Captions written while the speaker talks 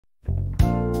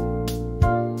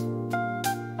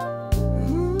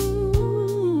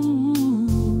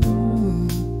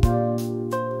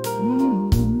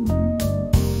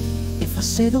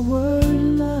say the word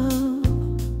love,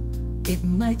 it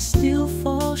might still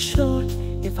fall short.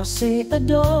 If I say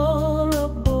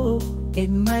adorable,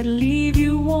 it might leave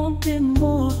you wanting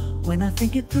more. When I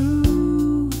think it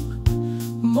through,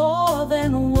 more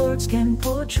than words can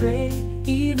portray,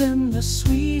 even the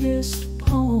sweetest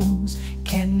poems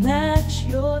can match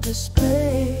your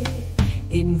display.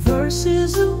 In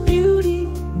verses of beauty,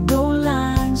 no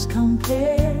lines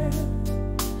compare,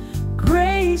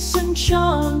 grace and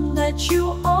charm that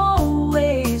you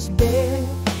always bear.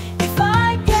 If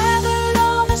I gathered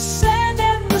all the sand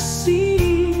and the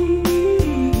sea,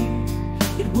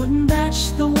 it wouldn't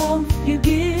match the warmth you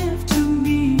give to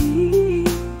me.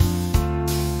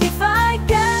 If I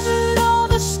gathered all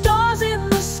the stars in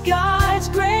the sky's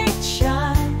great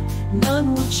shine,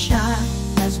 none would shine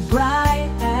as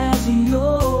bright as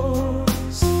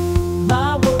yours.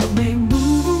 My world may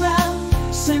move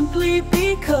around simply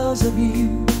because of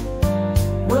you.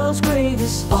 World's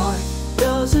greatest art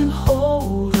doesn't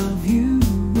hold a view.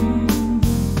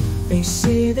 They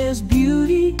say there's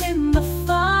beauty in the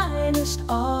finest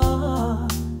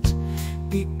art,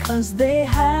 because they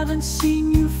haven't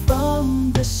seen you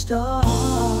from the start.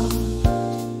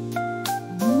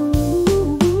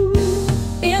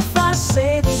 If I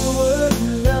say the word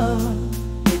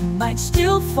love, it might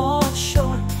still fall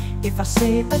short. If I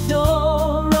say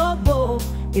adorable,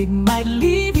 it might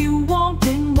leave you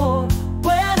wanting more.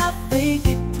 When I think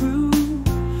it through,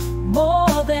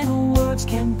 more than words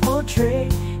can portray,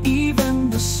 even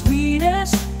the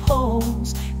sweetest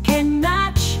poems can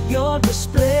match your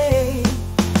display.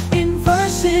 In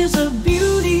verses of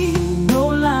beauty, no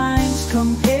lines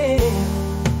compare,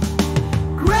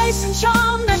 grace and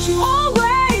charm that you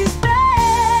always bear.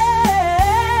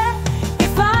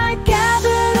 If I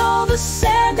gathered all the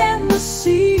sand and the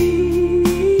sea,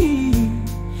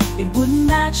 it wouldn't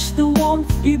match the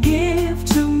warmth you give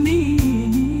to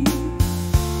me.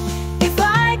 If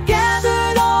I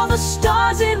gathered all the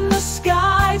stars in the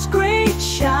sky's great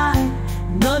shine,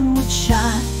 none would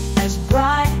shine